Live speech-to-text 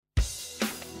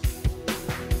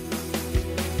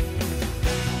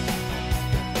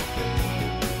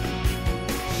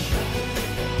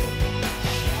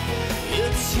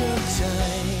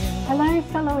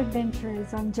fellow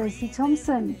adventurers. I'm Josie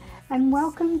Thompson, and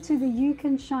welcome to the You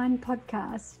Can Shine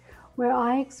podcast, where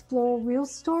I explore real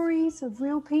stories of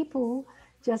real people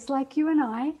just like you and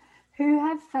I who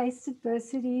have faced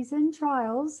adversities and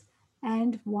trials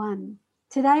and won.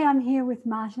 Today I'm here with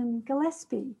Martin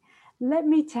Gillespie. Let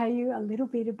me tell you a little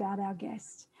bit about our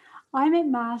guest. I met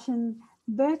Martin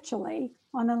virtually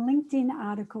on a LinkedIn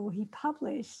article he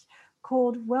published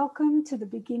called Welcome to the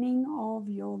Beginning of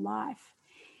Your Life.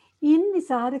 In this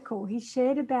article, he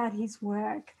shared about his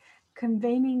work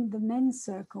convening the men's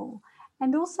circle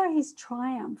and also his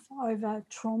triumph over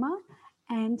trauma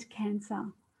and cancer.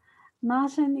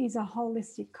 Martin is a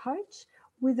holistic coach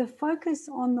with a focus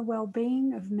on the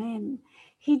well-being of men.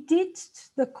 He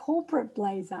ditched the corporate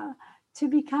blazer to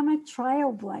become a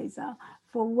trailblazer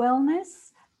for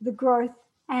wellness, the growth,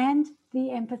 and the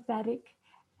empathetic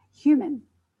human.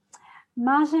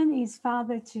 Martin is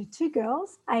father to two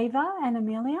girls, Ava and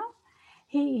Amelia.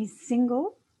 He is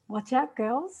single, watch out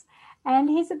girls, and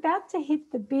he's about to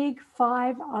hit the big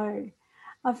 5-0.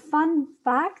 A fun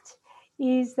fact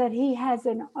is that he has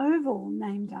an oval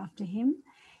named after him.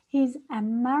 He's a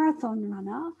marathon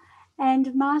runner,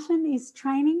 and Martin is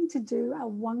training to do a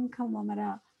 1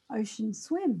 kilometre ocean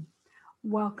swim.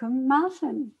 Welcome,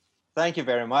 Martin. Thank you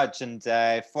very much. And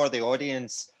for the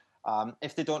audience,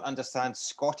 if they don't understand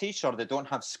Scottish or they don't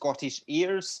have Scottish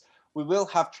ears, we will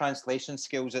have translation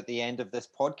skills at the end of this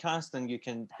podcast, and you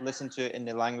can listen to it in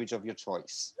the language of your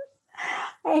choice.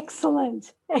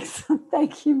 Excellent.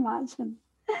 Thank you, Martin.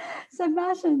 So,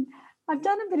 Martin, I've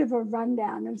done a bit of a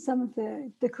rundown of some of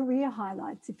the career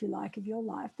highlights, if you like, of your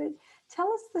life, but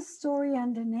tell us the story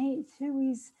underneath.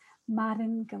 Who is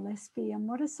Martin Gillespie, and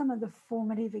what are some of the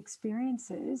formative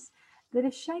experiences that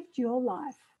have shaped your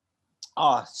life?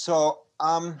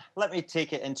 Let me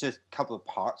take it into a couple of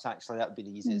parts. Actually, that would be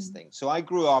the easiest thing. So I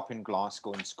grew up in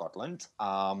Glasgow in Scotland.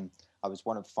 I was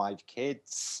one of 5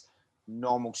 kids,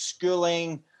 normal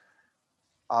schooling.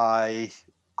 I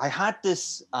had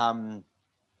this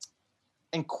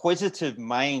inquisitive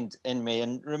mind in me.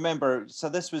 And remember, so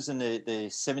this was in the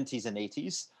 70s and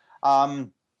 80s.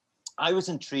 I was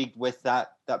intrigued with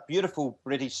that beautiful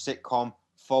British sitcom,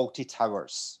 Fawlty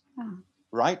Towers,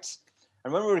 right?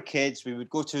 And when we were kids, we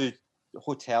would go to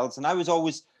hotels, and I was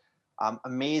always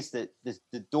amazed at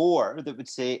the door that would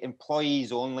say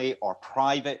employees only or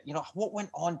private, what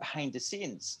went on behind the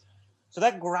scenes. So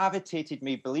that gravitated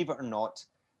me, believe it or not,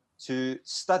 to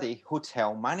study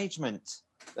hotel management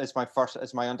as my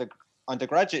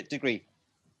undergraduate degree.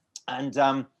 And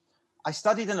I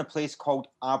studied in a place called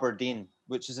Aberdeen,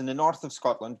 which is in the north of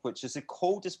Scotland, which is the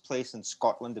coldest place in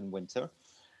Scotland in winter.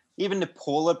 Even the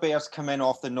polar bears come in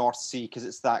off the North Sea because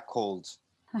it's that cold.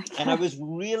 Okay. And I was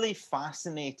really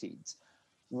fascinated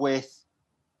with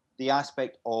the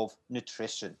aspect of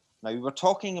nutrition. Now, we were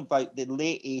talking about the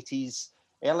late 80s,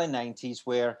 early 90s,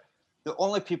 where the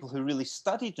only people who really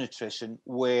studied nutrition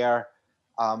were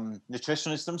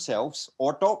nutritionists themselves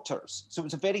or doctors. So it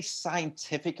was a very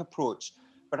scientific approach.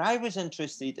 But I was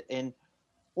interested in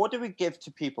what do we give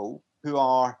to people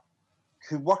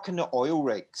who work in the oil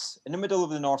rigs in the middle of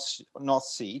the North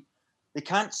Sea. They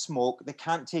can't smoke, they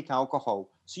can't take alcohol.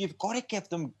 So you've got to give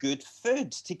them good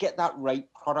food to get that right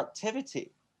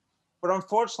productivity. But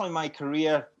unfortunately, my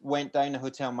career went down the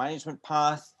hotel management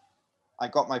path. I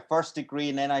got my first degree,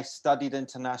 and then I studied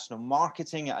international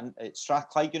marketing at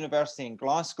Strathclyde University in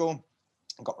Glasgow.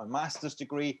 I got my master's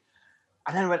degree,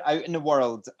 and then I went out in the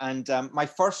world. And my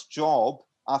first job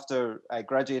after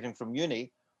graduating from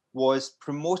uni was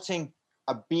promoting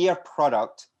a beer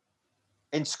product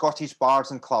in Scottish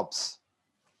bars and clubs.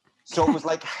 So it was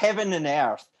like heaven and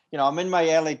earth. I'm in my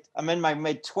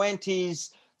mid-20s,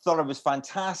 thought it was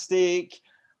fantastic.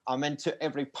 I'm into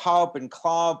every pub and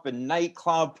club and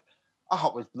nightclub. Oh,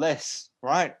 it was bliss,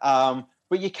 right?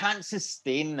 But you can't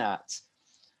sustain that.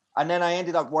 And then I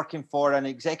ended up working for an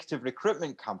executive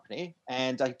recruitment company,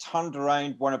 and I turned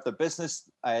around one of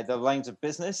the lines of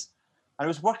business. And I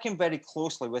was working very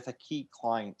closely with a key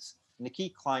client. And the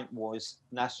key client was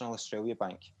National Australia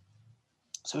Bank.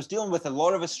 So I was dealing with a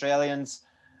lot of Australians,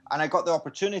 and I got the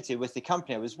opportunity with the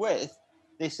company I was with.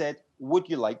 They said, would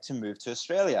you like to move to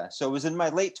Australia? So I was in my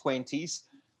late 20s.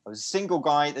 I was a single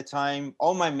guy at the time.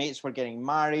 All my mates were getting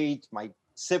married. My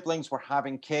siblings were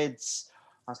having kids.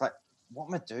 I was like, what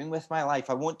am I doing with my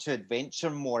life? I want to adventure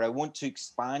more. I want to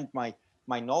expand my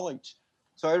knowledge.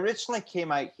 So I originally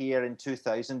came out here in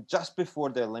 2000, just before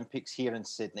the Olympics here in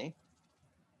Sydney,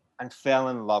 and fell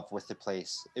in love with the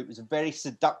place. It was a very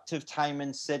seductive time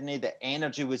in Sydney. The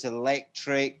energy was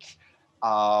electric.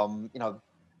 I'm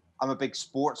a big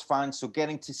sports fan, so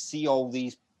getting to see all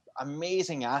these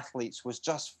amazing athletes was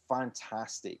just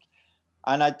fantastic.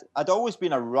 And I'd always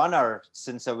been a runner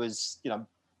since I was, a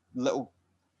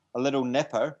little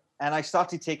nipper. And I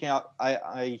started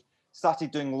I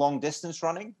started doing long distance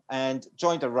running and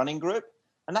joined a running group.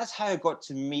 And that's how I got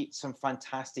to meet some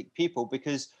fantastic people,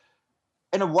 because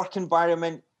in a work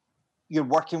environment, you're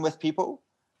working with people,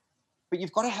 but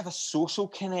you've got to have a social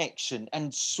connection,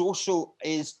 and social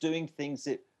is doing things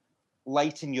that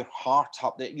lighten your heart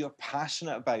up, that you're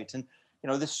passionate about. And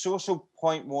the social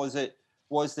point was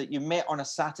that you met on a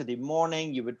Saturday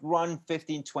morning, you would run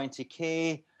 15,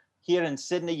 20k. Here in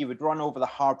Sydney, you would run over the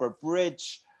Harbour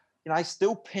Bridge. I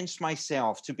still pinched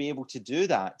myself to be able to do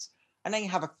that. And then you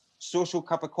have a social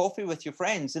cup of coffee with your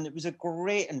friends, and it was a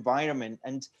great environment.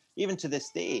 And even to this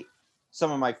day,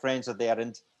 some of my friends are there.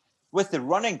 And with the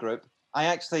running group, I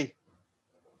actually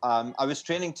I was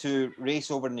training to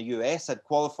race over in the US. I'd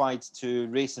qualified to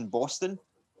race in Boston,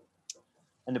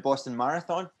 in the Boston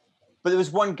Marathon. But there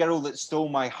was one girl that stole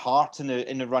my heart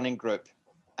in the running group,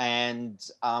 and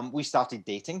we started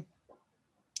dating,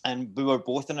 and we were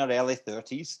both in our early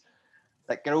 30s.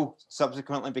 That girl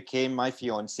subsequently became my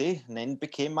fiance, and then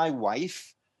became my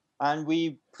wife, and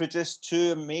we produced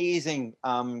two amazing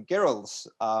girls,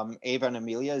 Ava and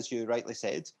Amelia, as you rightly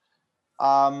said.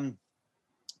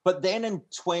 But then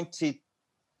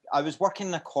I was working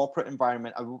in a corporate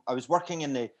environment. I was working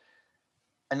in the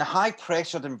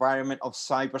high-pressured environment of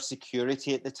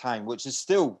cybersecurity at the time, which is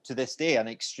still to this day an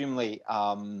extremely,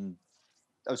 I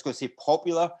was going to say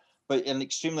popular, but an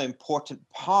extremely important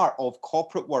part of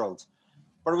corporate world.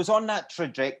 But I was on that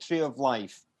trajectory of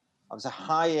life. I was a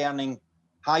high-earning,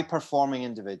 high-performing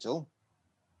individual.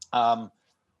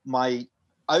 My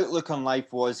outlook on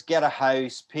life was get a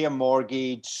house, pay a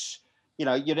mortgage.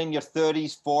 You're in your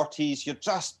 30s, 40s. You're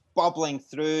just bubbling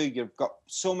through. You've got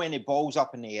so many balls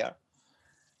up in the air.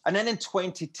 And then in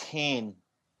 2010,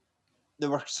 there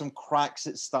were some cracks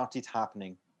that started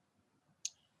happening.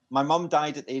 My mum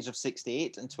died at the age of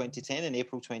 68 in 2010, in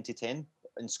April 2010,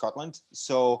 in Scotland.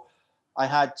 So I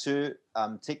had to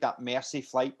take that Mercy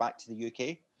flight back to the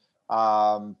UK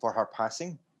for her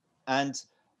passing. And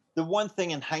the one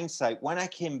thing in hindsight, when I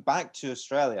came back to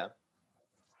Australia,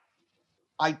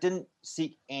 I didn't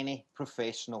seek any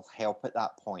professional help at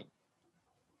that point.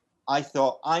 I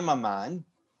thought, I'm a man.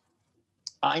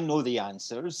 I know the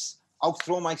answers. I'll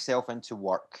throw myself into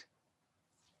work.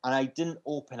 And I didn't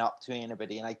open up to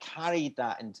anybody. And I carried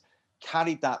that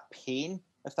pain,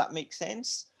 if that makes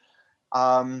sense.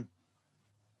 Then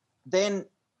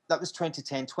that was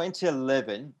 2010.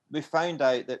 2011, we found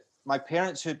out that my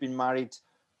parents, who had been married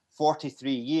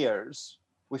 43 years,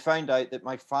 we found out that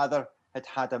my father had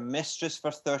had a mistress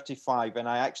for 35, and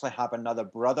I actually have another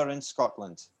brother in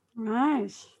Scotland.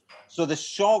 Nice. So the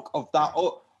shock of that,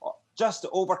 just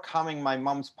overcoming my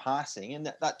mum's passing, and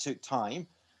that took time,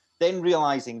 then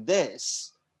realizing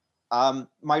this,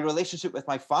 my relationship with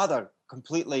my father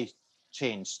completely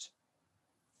changed.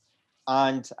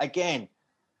 And again,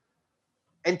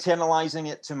 internalizing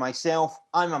it to myself,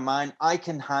 I'm a man, I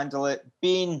can handle it.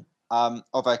 Being of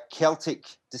a Celtic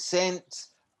descent,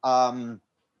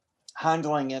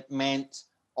 handling it meant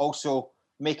also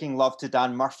making love to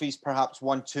Dan Murphy's perhaps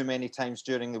one too many times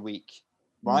during the week,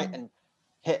 right? And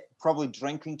probably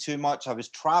drinking too much. I was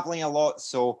traveling a lot,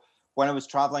 so when I was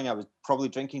traveling, I was probably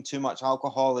drinking too much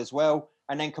alcohol as well,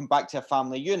 and then come back to a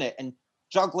family unit and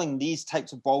juggling these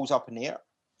types of balls up in the air.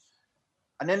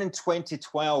 And then in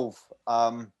 2012,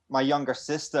 my younger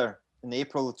sister, in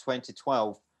April of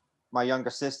 2012, my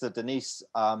younger sister, Denise,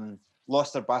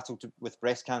 lost her battle with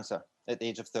breast cancer at the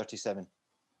age of 37.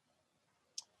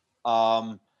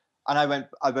 And I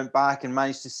went back and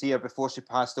managed to see her before she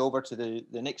passed over to the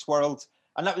next world.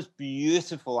 And that was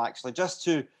beautiful, actually, just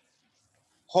to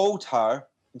hold her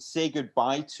and say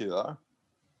goodbye to her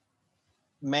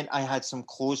meant I had some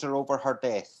closure over her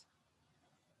death.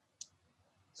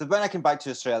 So when I came back to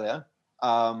Australia,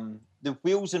 the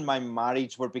wheels in my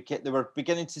marriage were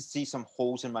beginning to see some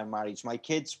holes in my marriage. My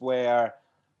kids were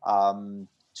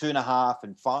 2.5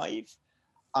 and 5.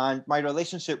 And my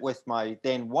relationship with my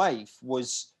then wife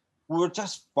was, we were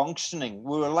just functioning.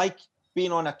 We were like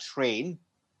being on a train,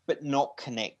 but not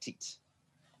connected.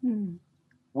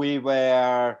 We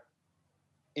were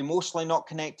emotionally not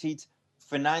connected.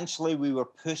 Financially, we were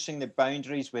pushing the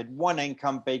boundaries. We had one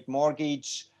income, big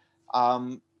mortgage.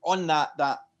 On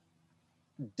that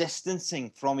distancing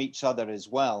from each other as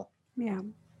well. Yeah.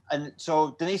 And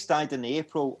so Denise died in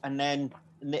April, and then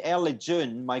in the early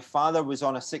June, my father was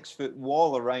on a 6-foot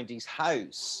wall around his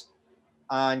house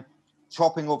and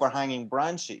chopping overhanging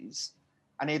branches,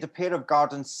 and he had a pair of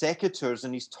garden secateurs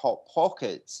in his top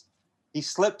pockets. He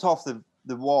slipped off the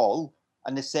the wall,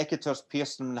 and the secateurs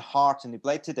pierced him in the heart and he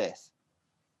bled to death.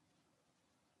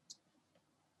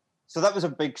 So that was a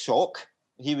big shock.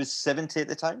 He was 70 at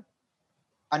the time.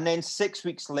 And then 6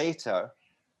 weeks later,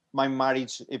 my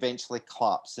marriage eventually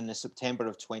collapsed in the September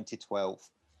of 2012.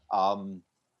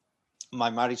 My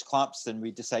marriage collapsed and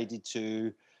we decided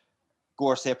to go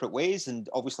our separate ways and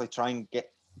obviously try and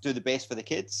do the best for the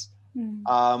kids.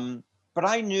 But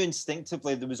I knew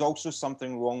instinctively there was also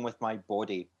something wrong with my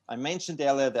body. I mentioned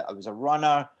earlier that I was a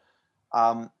runner,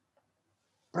 but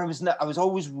I was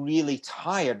always really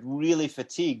tired, really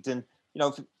fatigued. And,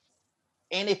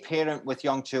 any parent with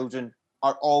young children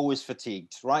are always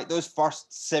fatigued, right? Those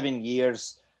first 7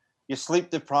 years, you're sleep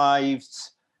deprived,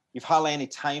 you've hardly any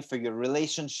time for your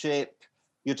relationship,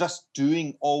 you're just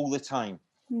doing all the time.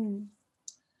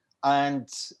 And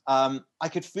I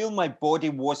could feel my body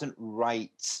wasn't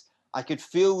right. I could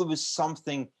feel there was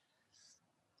something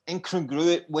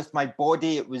incongruent with my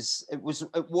body. It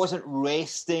wasn't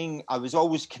resting. I was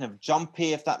always kind of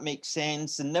jumpy, if that makes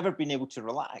sense, and never been able to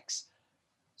relax.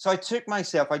 So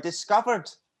I discovered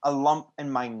a lump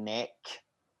in my neck,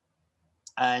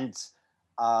 and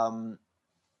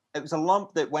it was a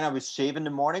lump that when I was shaving in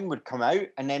the morning would come out,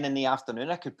 and then in the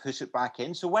afternoon I could push it back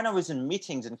in. So when I was in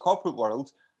meetings in corporate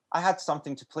world, I had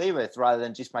something to play with rather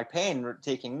than just my pen or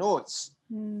taking notes.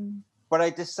 But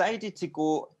I decided to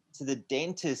go to the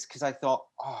dentist because I thought,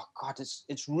 oh God,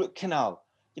 it's root canal.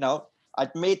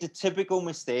 I'd made the typical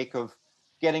mistake of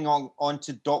getting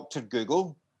onto Dr.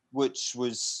 Google, which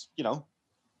was, not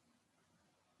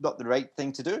the right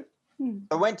thing to do.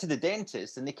 I went to the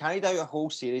dentist and they carried out a whole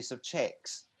series of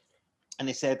checks. And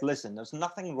they said, listen, there's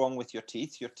nothing wrong with your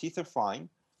teeth. Your teeth are fine.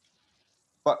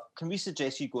 But can we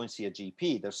suggest you go and see a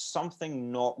GP? There's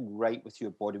something not right with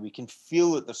your body. We can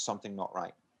feel that there's something not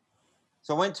right.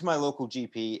 So I went to my local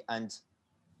GP, and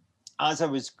as I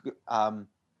was,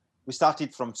 we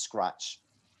started from scratch,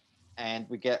 and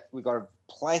we got a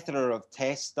plethora of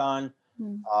tests done,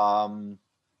 from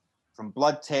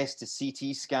blood tests to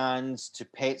CT scans to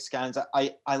PET scans.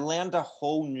 I learned a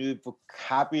whole new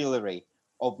vocabulary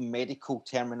of medical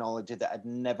terminology that I'd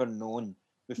never known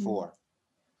before.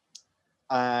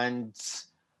 And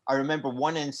I remember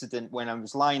one incident when I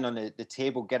was lying on the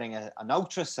table getting an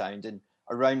ultrasound and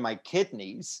around my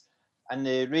kidneys, and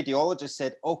the radiologist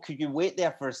said, oh, could you wait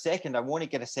there for a second? I want to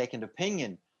get a second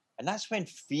opinion. And that's when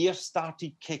fear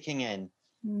started kicking in.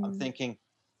 I'm thinking,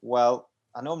 well,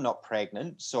 I know I'm not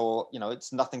pregnant, so,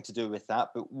 it's nothing to do with that,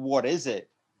 but what is it?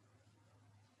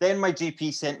 Then my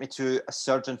GP sent me to a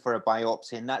surgeon for a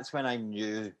biopsy, and that's when I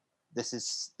knew this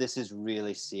is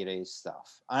really serious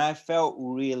stuff. And I felt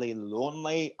really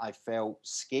lonely. I felt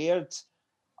scared.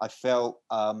 I felt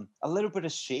a little bit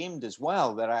ashamed as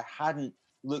well that I hadn't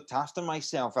looked after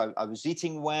myself. I was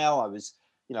eating well. I was,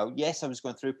 yes, I was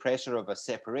going through pressure of a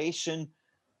separation,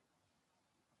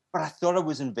 but I thought I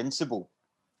was invincible.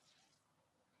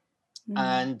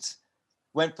 And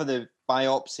went for the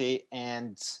biopsy,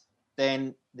 and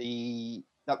then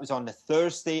that was on the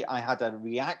Thursday. I had a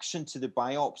reaction to the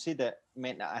biopsy that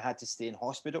meant that I had to stay in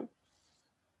hospital.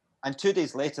 And 2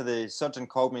 days later, the surgeon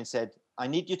called me and said, I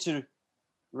need you to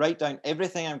write down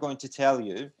everything I'm going to tell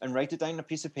you and write it down on a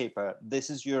piece of paper. This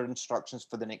is your instructions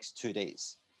for the next 2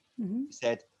 days. He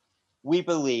said, we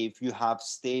believe you have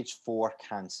stage 2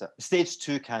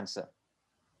 cancer.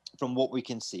 From what we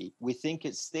can see, we think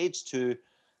it's stage 2,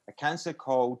 a cancer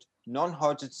called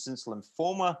non-Hodgkin's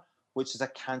lymphoma, which is a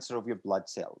cancer of your blood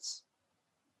cells.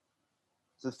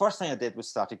 So the first thing I did was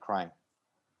started crying.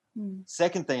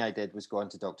 Second thing I did was go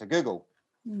into Dr. Google.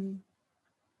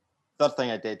 Third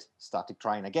thing I did, started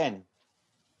crying again.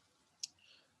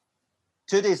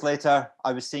 2 days later,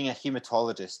 I was seeing a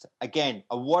hematologist. Again,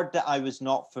 a word that I was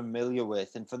not familiar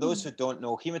with. And for those who don't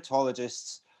know,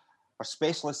 hematologists are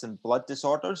specialists in blood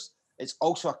disorders. It's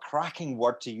also a cracking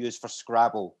word to use for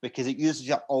Scrabble because it uses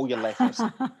up all your letters.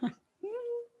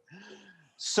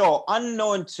 So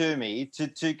unknown to me,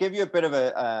 to give you a bit of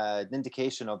an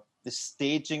indication of the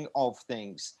staging of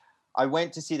things, I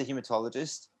went to see the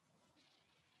hematologist.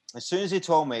 As soon as he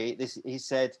told me this, he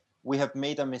said, we have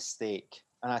made a mistake.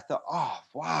 And I thought, oh,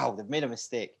 wow, they've made a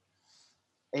mistake.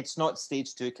 It's not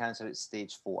stage 2 cancer, it's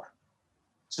stage 4.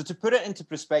 So to put it into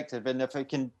perspective, and if I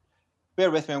can bear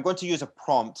with me, I'm going to use a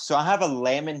prompt. So I have a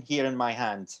lemon here in my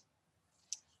hand.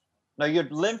 Now your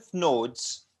lymph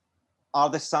nodes are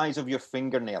the size of your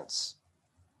fingernails.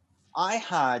 I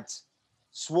had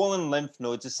swollen lymph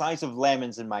nodes the size of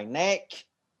lemons in my neck,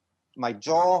 my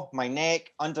jaw, my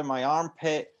neck, under my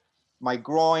armpit, my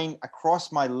groin,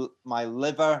 across my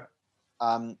liver,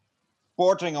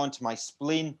 bordering onto my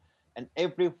spleen, and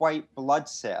every white blood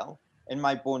cell in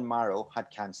my bone marrow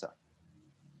had cancer.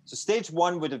 So stage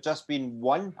 1 would have just been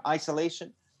one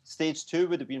isolation. Stage 2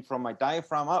 would have been from my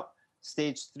diaphragm up.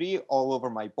 Stage 3, all over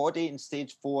my body. And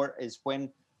stage 4 is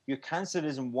when your cancer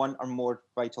is in one or more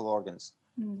vital organs.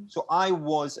 So I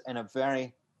was in a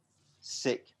very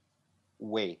sick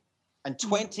way. And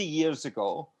 20 years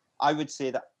ago, I would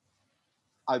say that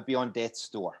I'd be on death's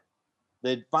door.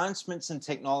 The advancements in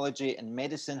technology and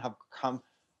medicine have come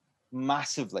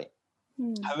massively.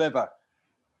 However,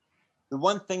 the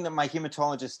one thing that my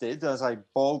hematologist did as I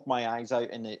bawled my eyes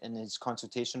out in his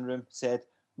consultation room said,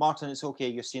 Martin, it's okay,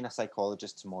 you're seeing a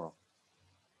psychologist tomorrow.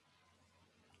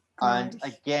 Gosh. And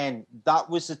again, that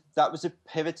was a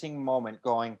pivoting moment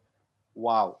going,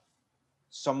 wow,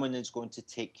 someone is going to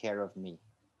take care of me.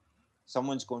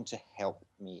 Someone's going to help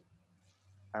me.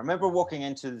 I remember walking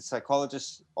into the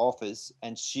psychologist's office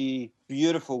and she,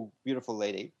 beautiful, beautiful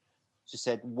lady, she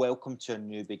said, welcome to a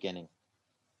new beginning.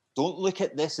 Don't look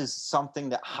at this as something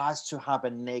that has to have a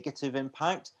negative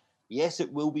impact. Yes,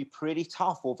 it will be pretty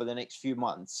tough over the next few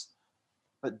months,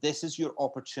 but this is your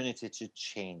opportunity to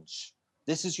change.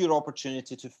 This is your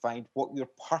opportunity to find what your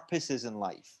purpose is in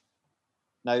life.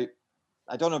 Now,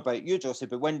 I don't know about you, Josie,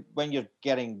 but when you're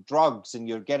getting drugs and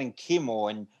you're getting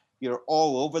chemo and you're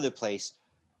all over the place,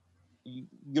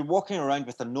 you're walking around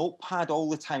with a notepad all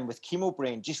the time with chemo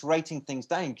brain, just writing things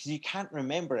down because you can't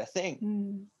remember a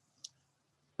thing.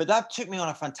 But that took me on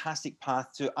a fantastic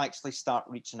path to actually start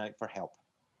reaching out for help.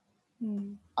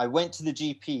 I went to the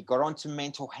GP, got onto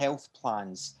mental health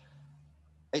plans.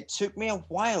 It took me a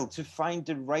while to find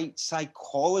the right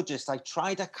psychologist. I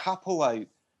tried a couple out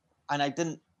and I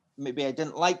didn't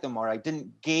like them, or I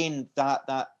didn't gain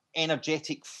that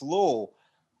energetic flow.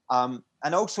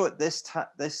 And also at this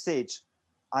stage,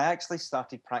 I actually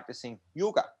started practicing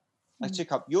yoga. I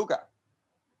took up yoga.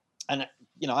 And,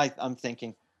 I'm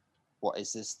thinking, what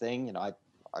is this thing? I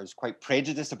was quite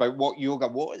prejudiced about what yoga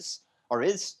was or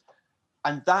is.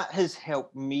 And that has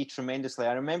helped me tremendously.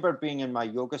 I remember being in my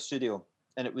yoga studio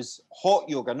and it was hot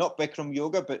yoga, not Bikram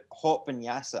yoga, but hot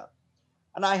vinyasa.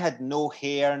 And I had no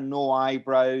hair, no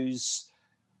eyebrows.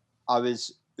 I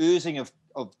was oozing of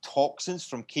toxins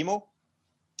from chemo.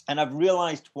 And I've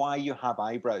realized why you have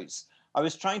eyebrows. I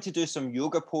was trying to do some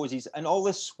yoga poses and all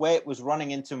the sweat was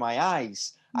running into my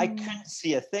eyes. I couldn't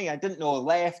see a thing. I didn't know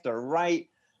left or right,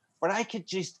 but I could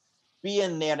just be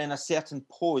in there in a certain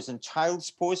pose, and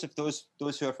child's pose, if those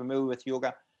who are familiar with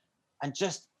yoga, and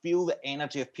just feel the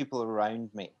energy of people around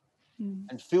me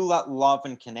and feel that love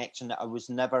and connection that I was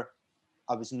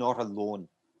not alone.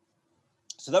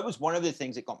 So that was one of the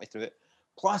things that got me through it.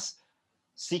 Plus,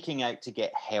 seeking out to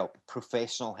get help,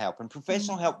 professional help. And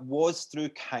professional help was through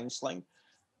counseling,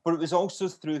 but it was also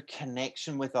through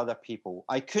connection with other people.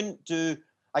 I couldn't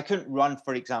run,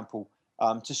 for example.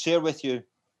 To share with you,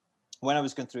 when I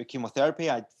was going through chemotherapy,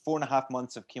 I had 4.5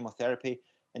 months of chemotherapy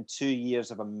and 2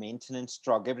 years of a maintenance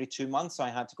drug. Every 2 months,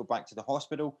 I had to go back to the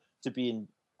hospital to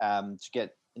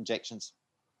get injections.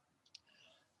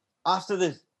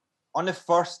 On the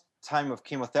first time of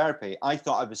chemotherapy, I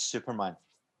thought I was Superman.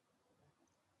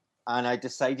 And I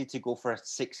decided to go for a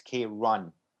 6K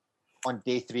run on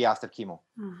day 3 after chemo.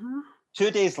 2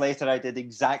 days later, I did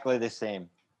exactly the same.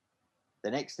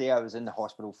 The next day, I was in the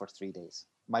hospital for 3 days.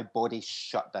 My body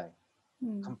shut down,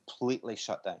 completely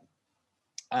shut down.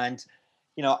 And,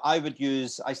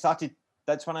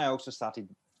 that's when I also started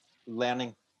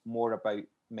learning more about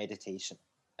meditation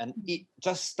and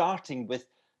just starting with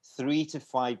 3 to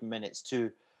 5 minutes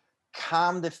to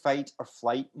calm the fight or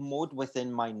flight mode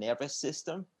within my nervous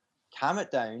system, calm it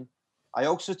down. I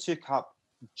also took up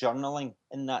journaling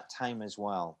in that time as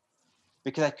well,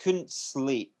 because I couldn't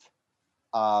sleep.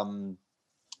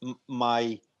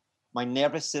 My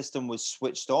nervous system was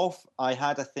switched off. I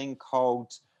had a thing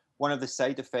called, one of the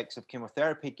side effects of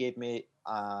chemotherapy gave me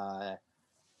a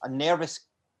nervous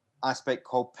aspect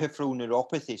called peripheral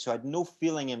neuropathy. So I had no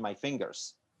feeling in my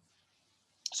fingers.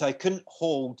 So I couldn't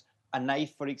hold a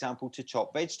knife, for example, to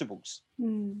chop vegetables.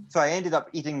 So I ended up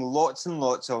eating lots and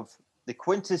lots of the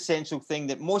quintessential thing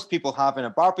that most people have in a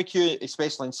barbecue,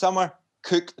 especially in summer,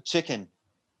 cooked chicken.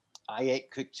 I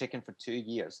ate cooked chicken for 2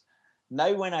 years.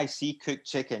 Now, when I see cooked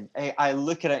chicken, I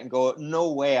look at it and go,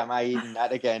 no way am I eating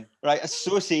that again, right?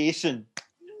 Association.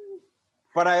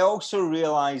 But I also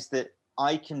realized that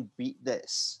I can beat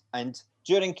this. And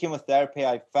during chemotherapy,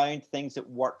 I found things that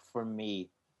worked for me.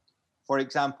 For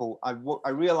example, I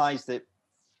realized that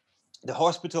the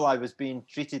hospital I was being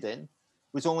treated in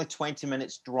was only 20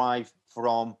 minutes drive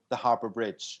from the Harbour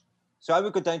Bridge. So I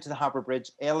would go down to the Harbour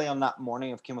Bridge early on that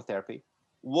morning of chemotherapy,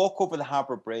 walk over the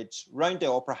Harbour Bridge, round the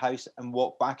Opera House and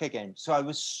walk back again. So I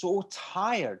was so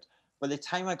tired, by the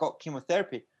time I got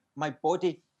chemotherapy, my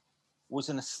body was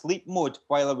in a sleep mode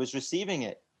while I was receiving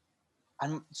it.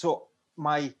 And so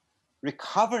my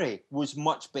recovery was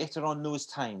much better on those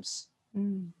times.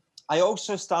 I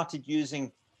also started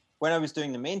using, when I was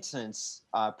doing the maintenance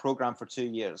program for 2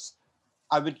 years,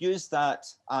 I would use that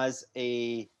as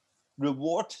a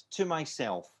reward to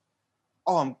myself.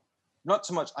 Oh, I'm not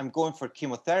so much I'm going for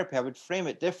chemotherapy. I would frame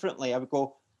it differently. I would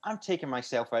go, I'm taking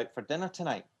myself out for dinner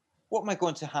tonight. What am I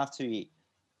going to have to eat?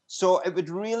 So it would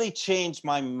really change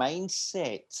my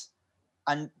mindset.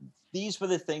 And these were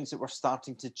the things that were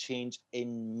starting to change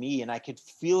in me, and I could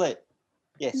feel it.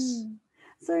 Yes.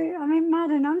 So, I mean,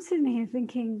 Martin, I'm sitting here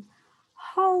thinking,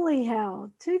 holy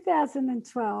hell,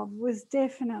 2012 was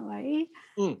definitely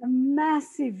a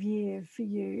massive year for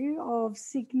you of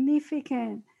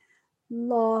significant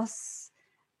loss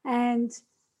and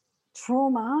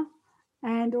trauma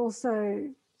and also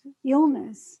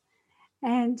illness.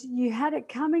 And you had it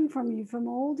coming from you from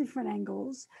all different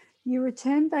angles. You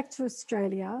returned back to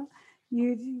Australia.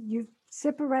 You've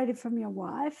separated from your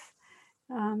wife.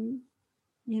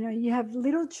 You have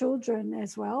little children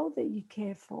as well that you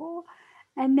care for.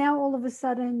 And now all of a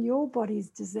sudden your body's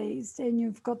diseased and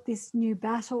you've got this new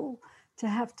battle to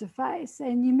have to face.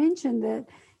 And you mentioned that,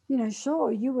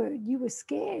 sure, you were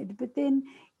scared, but then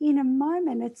in a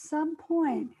moment, at some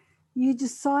point, you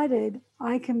decided,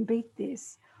 I can beat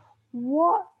this.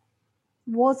 What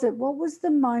was it? What was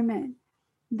the moment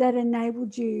that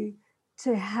enabled you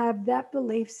to have that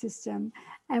belief system?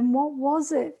 And what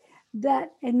was it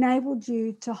that enabled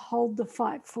you to hold the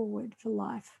fight forward for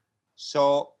life?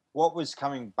 So what was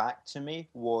coming back to me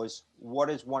was, what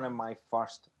is one of my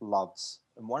first loves?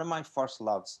 And one of my first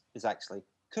loves is actually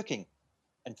cooking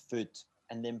and food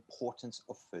and the importance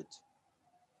of food.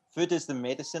 Food is the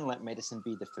medicine, let medicine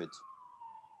be the food.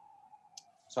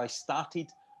 So I started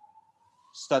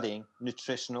studying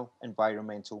nutritional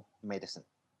environmental medicine.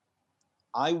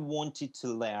 I wanted to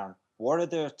learn, what are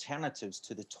the alternatives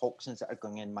to the toxins that are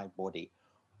going in my body?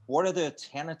 What are the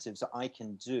alternatives that I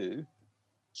can do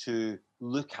to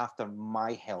look after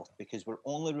my health? Because we're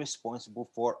only responsible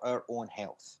for our own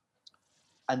health.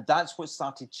 And that's what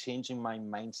started changing my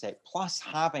mindset, plus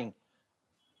having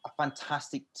a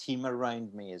fantastic team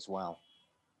around me as well.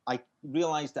 I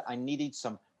realized that I needed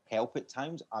some help at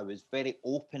times. I was very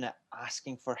open at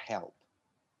asking for help.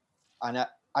 And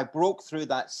I broke through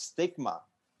that stigma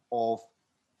of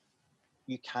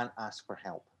you can't ask for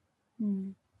help.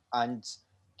 And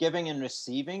giving and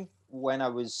receiving, when I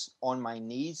was on my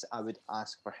knees, I would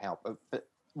ask for help. But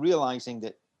realizing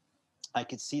that I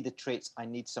could see the traits, I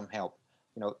need some help.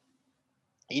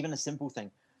 Even a simple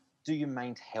thing, do you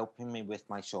mind helping me with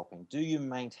my shopping? Do you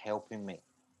mind helping me?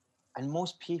 And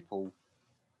most people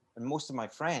and most of my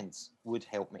friends would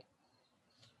help me.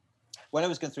 When I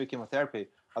was going through chemotherapy,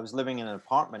 I was living in an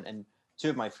apartment and two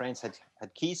of my friends had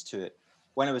keys to it.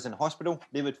 When I was in hospital,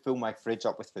 they would fill my fridge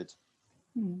up with food.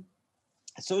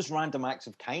 It's those random acts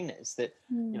of kindness that,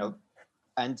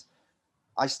 and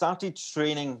I started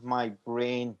training my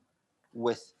brain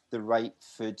with the right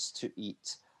foods to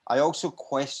eat. I also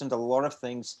questioned a lot of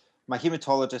things. My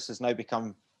hematologist has now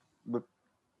become,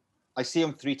 I see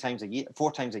him 4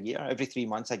 times a year. Every 3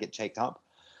 months I get checked up.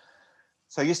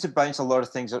 So I used to bounce a lot of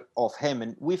things off him,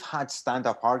 and we've had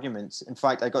stand-up arguments. In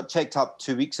fact, I got checked up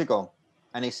 2 weeks ago,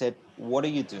 and he said, "What are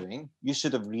you doing? You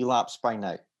should have relapsed by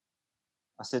now."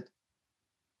 I said,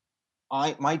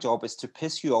 my job is to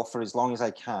piss you off for as long as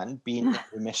I can, being in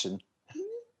remission.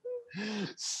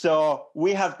 So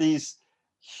we have these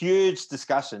huge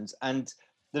discussions, and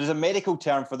there's a medical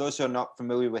term for those who are not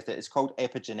familiar with it. It's called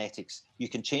epigenetics. You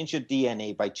can change your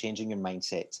DNA by changing your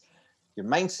mindset. Your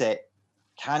mindset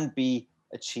can be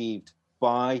achieved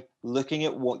by looking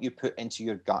at what you put into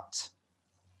your gut.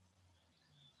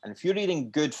 And if you're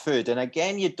eating good food, and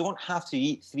again, you don't have to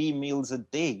eat 3 meals a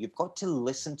day. You've got to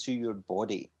listen to your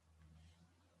body.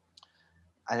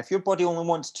 And if your body only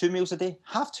wants 2 meals a day,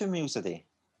 have 2 meals a day.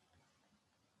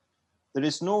 There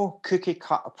is no cookie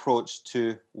cut approach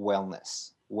to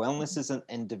wellness. Wellness is an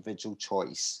individual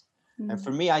choice. And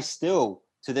for me, I still,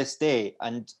 to this day,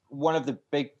 and one of the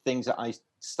big things that I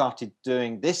started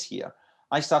doing this year,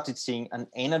 I started seeing an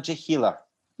energy healer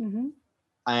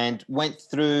and went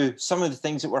through some of the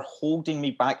things that were holding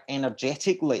me back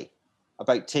energetically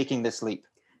about taking this leap.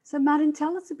 So, Martin,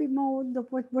 tell us a bit more,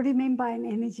 what do you mean by an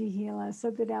energy healer, so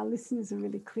that our listeners are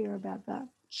really clear about that?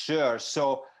 Sure.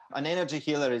 So an energy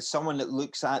healer is someone that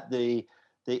looks at the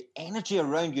energy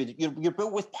around you. You're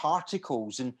built with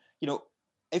particles, and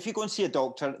if you go and see a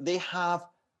doctor, they have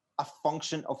a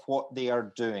function of what they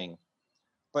are doing.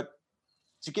 But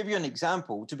to give you an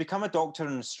example, to become a doctor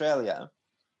in Australia,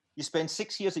 You spend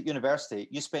 6 years at university,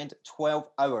 you spend 12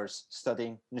 hours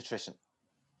studying nutrition.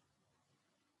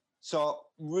 So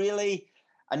really,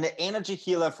 and the energy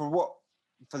healer for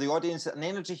the audience, an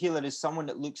energy healer is someone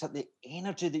that looks at the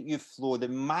energy that you flow, the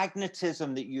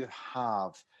magnetism that you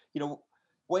have. You know,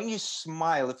 when you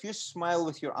smile, if you smile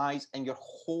with your eyes and your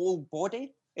whole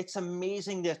body, it's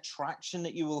amazing the attraction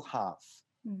that you will have.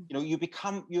 You know, you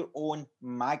become your own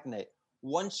magnet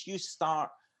once you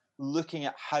start looking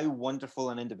at how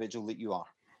wonderful an individual that you are.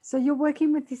 So you're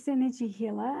working with this energy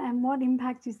healer, and what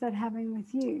impact is that having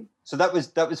with you? So that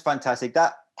was fantastic.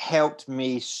 That helped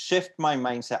me shift my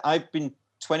mindset. I've been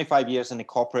 25 years in the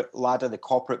corporate ladder, the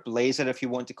corporate blazer, if you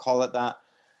want to call it that.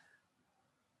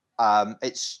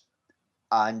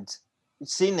 And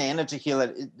seeing the energy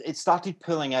healer, it started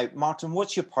pulling out, Martin,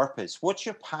 what's your purpose? What's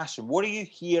your passion? What are you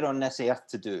here on this earth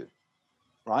to do?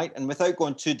 Right? And without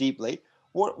going too deeply,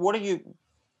 what do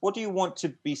you want to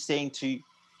be saying to,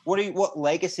 what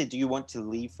legacy do you want to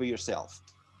leave for yourself?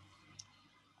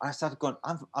 I started going,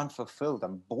 I'm unfulfilled.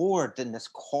 I'm bored in this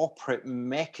corporate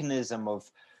mechanism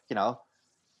of, you know,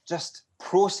 just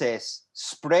process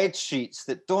spreadsheets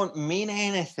that don't mean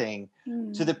anything,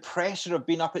 to the pressure of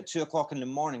being up at 2 o'clock in the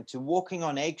morning, to walking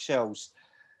on eggshells.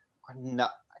 No,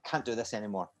 I can't do this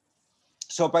anymore.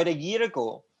 So about a year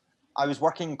ago, I was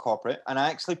working in corporate, and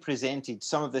I actually presented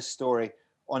some of this story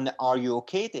on the Are You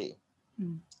OK Day.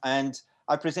 And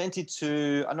I presented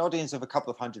to an audience of a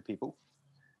couple of hundred people.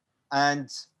 And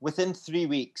within 3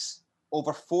 weeks,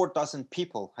 over 4 dozen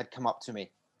people had come up to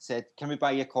me, said, can we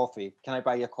buy you coffee? Can I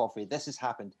buy you coffee? This has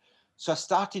happened. So I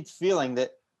started feeling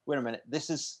that, wait a minute,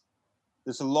 there's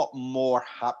a lot more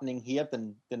happening here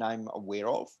than I'm aware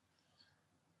of.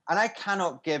 And I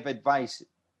cannot give advice.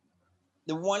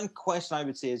 The one question I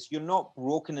would say is, you're not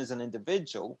broken as an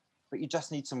individual, but you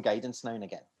just need some guidance now and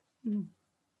again.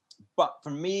 But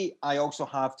for me, I also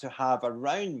have to have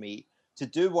around me, to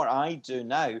do what I do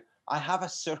now, I have a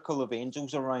circle of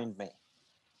angels around me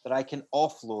that I can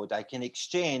offload, I can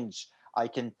exchange, I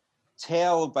can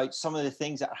tell about some of the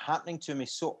things that are happening to me,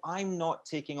 so I'm not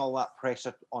taking all that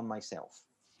pressure on myself.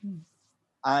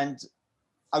 And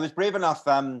I was brave enough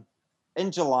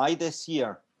in July this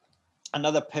year,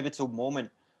 another pivotal moment.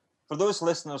 For those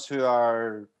listeners who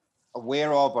are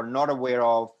aware of or not aware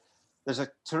of, there's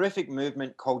a terrific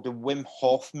movement called the Wim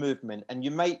Hof movement, and you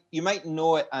might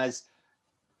know it as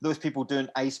those people doing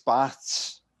ice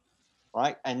baths,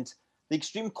 right? And the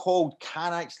extreme cold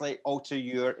can actually alter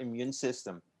your immune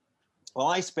system. Well,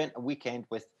 I spent a weekend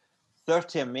with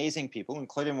 30 amazing people,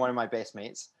 including one of my best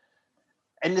mates,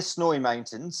 in the snowy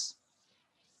mountains,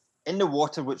 in the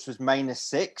water, which was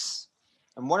 -6.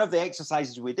 And one of the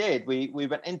exercises we did, we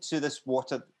went into this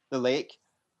water, the lake,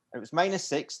 and it was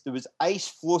 -6. There was ice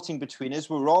floating between us.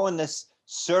 We were all in this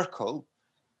circle.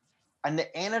 And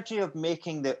the energy of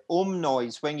making the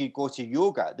noise when you go to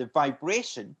yoga, the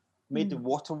vibration made the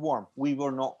water warm. We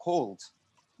were not cold.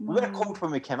 Wow. We were cold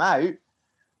when we came out.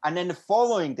 And then the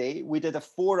following day, we did a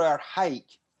 4-hour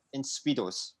hike in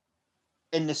Speedos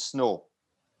in the snow.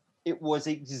 It was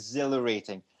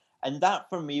exhilarating. And that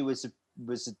for me was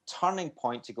a turning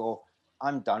point to go,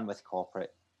 I'm done with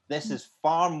corporate. This is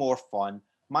far more fun.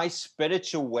 My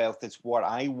spiritual wealth is what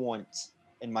I want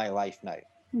in my life now.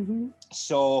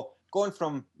 So going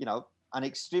from, an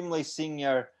extremely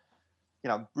senior,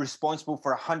 responsible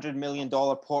for $100 million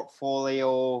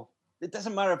portfolio, it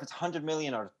doesn't matter if it's 100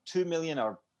 million or 2 million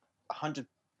or $100,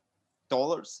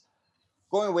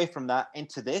 going away from that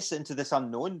into this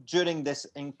unknown during this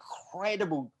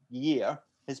incredible year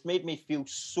has made me feel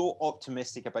so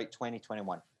optimistic about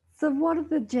 2021. So what are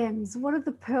the gems? What are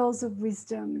the pearls of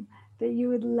wisdom that you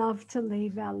would love to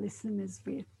leave our listeners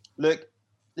with? Look,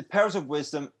 the pearls of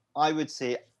wisdom, I would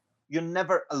say, you're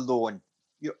never alone.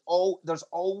 There's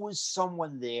always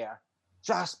someone there.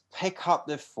 Just pick up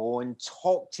the phone,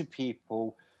 talk to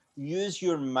people, use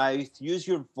your mouth, use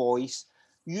your voice,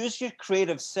 use your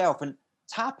creative self, and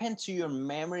tap into your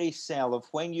memory cell of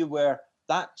when you were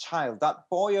that child, that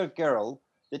boy or girl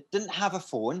that didn't have a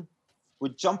phone,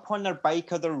 would jump on their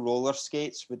bike or their roller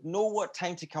skates, would know what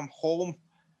time to come home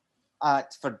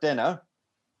for dinner,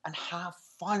 and have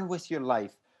fun with your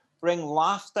life. Bring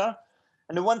laughter.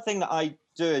 And the one thing that I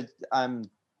do is,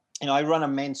 I run a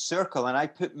men's circle and I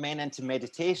put men into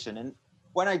meditation. And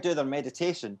when I do their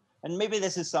meditation, and maybe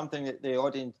this is something that the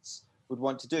audience would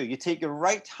want to do, you take your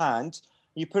right hand,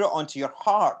 you put it onto your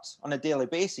heart on a daily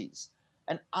basis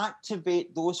and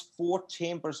activate those 4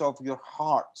 chambers of your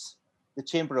heart: the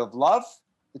chamber of love,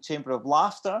 the chamber of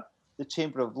laughter, the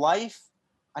chamber of life,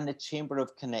 and the chamber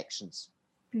of connections.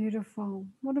 Beautiful.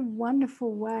 What a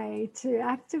wonderful way to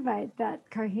activate that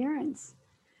coherence.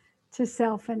 to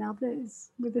self and others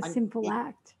with a simple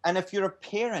act. And if you're a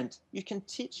parent, you can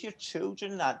teach your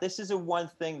children that. This is the one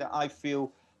thing that I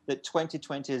feel that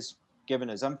 2020 has given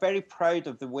us. I'm very proud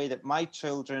of the way that my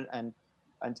children and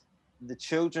the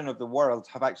children of the world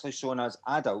have actually shown us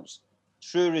adults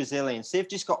true resilience. They've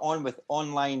just got on with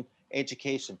online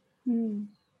education.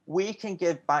 We can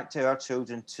give back to our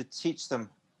children to teach them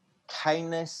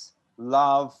kindness,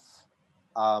 love,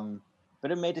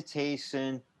 bit of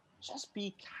meditation. Just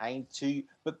be kind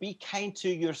but be kind to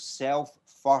yourself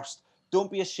first.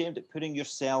 Don't be ashamed at putting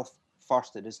yourself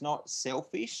first. It is not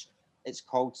selfish. It's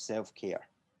called self-care.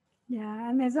 Yeah,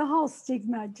 and there's a whole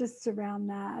stigma just around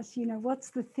that. You know,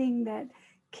 what's the thing that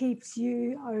keeps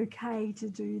you okay to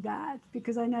do that?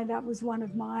 Because I know that was one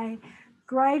of my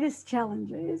greatest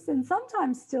challenges, and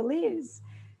sometimes still is,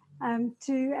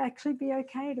 to actually be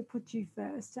okay to put you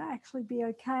first, to actually be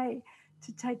okay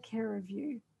to take care of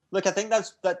you. Look, I think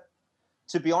that.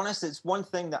 To be honest, it's one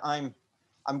thing that I'm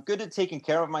good at taking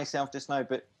care of myself just now,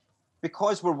 but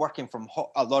because we're working from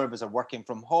a lot of us are working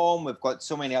from home, we've got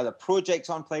so many other projects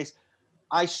on place.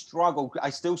 I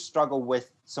still struggle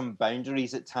with some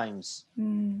boundaries at times,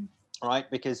 right?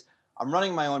 Because I'm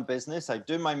running my own business. I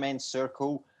do my men's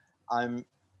circle. I'm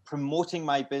promoting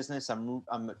my business. I'm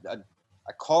a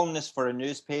columnist for a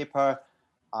newspaper.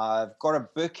 I've got a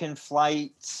book in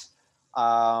flight.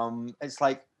 It's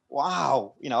like,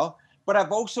 wow, you know. But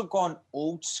I've also gone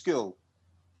old school.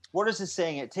 What is the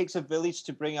saying? It takes a village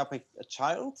to bring up a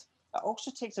child. It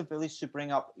also takes a village to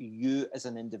bring up you as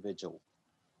an individual.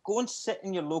 Go and sit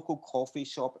in your local coffee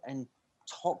shop and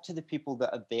talk to the people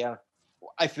that are there.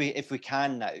 If we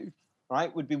can now,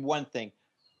 right, would be one thing.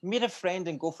 Meet a friend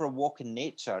and go for a walk in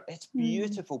nature. It's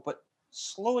beautiful, but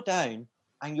slow down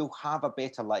and you'll have a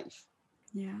better life.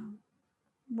 Yeah.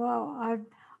 Well,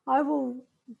 I will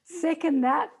second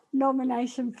that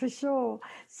nomination for sure.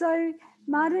 So,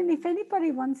 Martin, if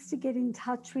anybody wants to get in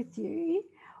touch with you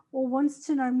or wants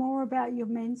to know more about your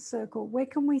men's circle, where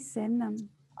can we send them?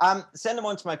 Send them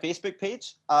on to my Facebook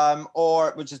page,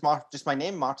 or which is just my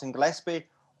name, Martin Gillespie,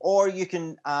 or you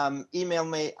can email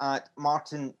me at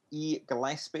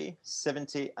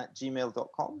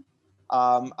martinegillespie70@gmail.com.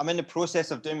 I'm in the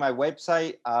process of doing my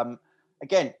website.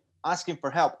 Again, asking for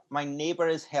help. My neighbor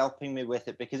is helping me with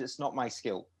it because it's not my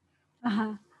skill.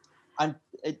 And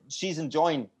she's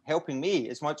enjoying helping me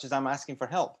as much as I'm asking for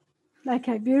help.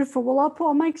 Okay, beautiful. Well,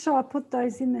 I'll make sure I put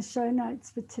those in the show notes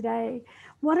for today.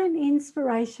 What an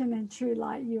inspiration and true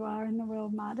light you are in the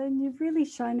world, Martin. You've really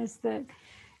shown us that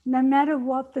no matter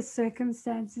what the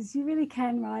circumstances, you really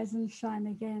can rise and shine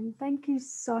again. Thank you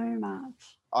so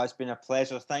much. Oh, it's been a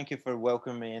pleasure. Thank you for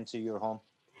welcoming me into your home.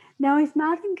 Now, if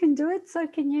Martin can do it, so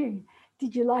can you.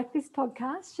 Did you like this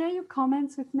podcast? Share your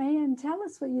comments with me and tell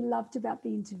us what you loved about the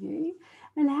interview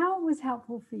and how it was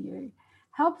helpful for you.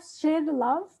 Help share the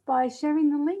love by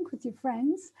sharing the link with your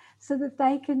friends so that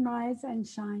they can rise and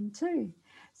shine too.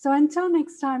 So until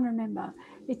next time, remember,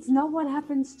 it's not what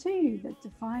happens to you that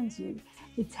defines you.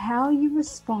 It's how you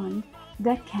respond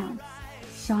that counts.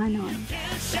 Shine on.